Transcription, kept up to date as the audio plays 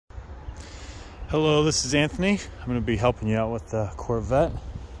Hello, this is Anthony. I'm going to be helping you out with the Corvette.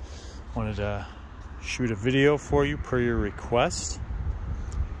 Wanted to shoot a video for you per your request.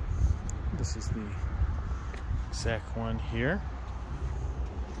 This is the exact one here.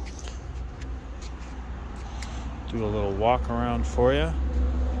 Do a little walk around for you.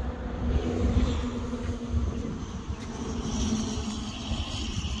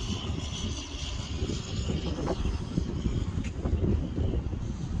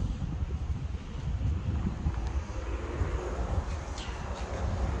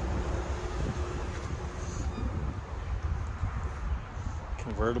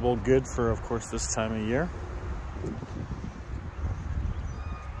 Convertible, good for, of course, this time of year.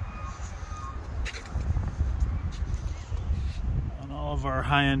 On all of our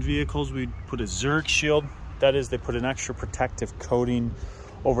high-end vehicles, we put a Zurich shield. That is, they put an extra protective coating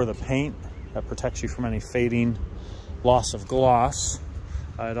over the paint that protects you from any fading, loss of gloss.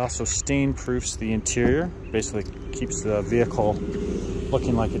 It also stain proofs the interior, basically keeps the vehicle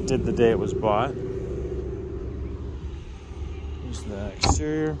looking like it did the day it was bought. Here's the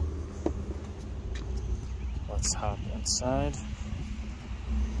exterior. Let's hop inside.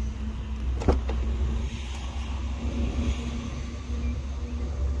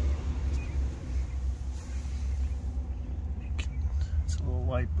 It's a little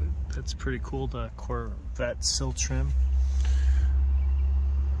light, but that's pretty cool. The Corvette sill trim.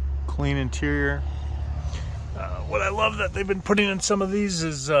 Clean interior. What I love that they've been putting in some of these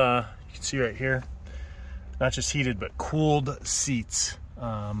is, you can see right here, not just heated, but cooled seats.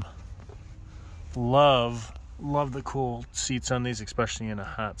 Love the cool seats on these, especially in a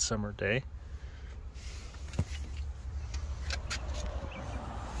hot summer day.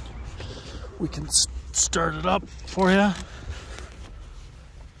 We can start it up for you,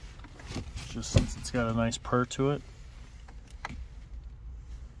 just since it's got a nice purr to it.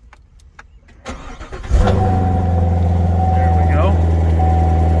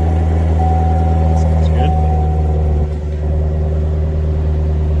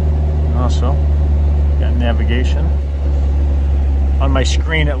 Also, got navigation. On my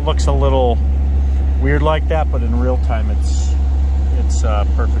screen it looks a little weird like that, but in real time it's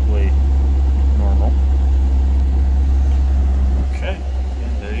perfectly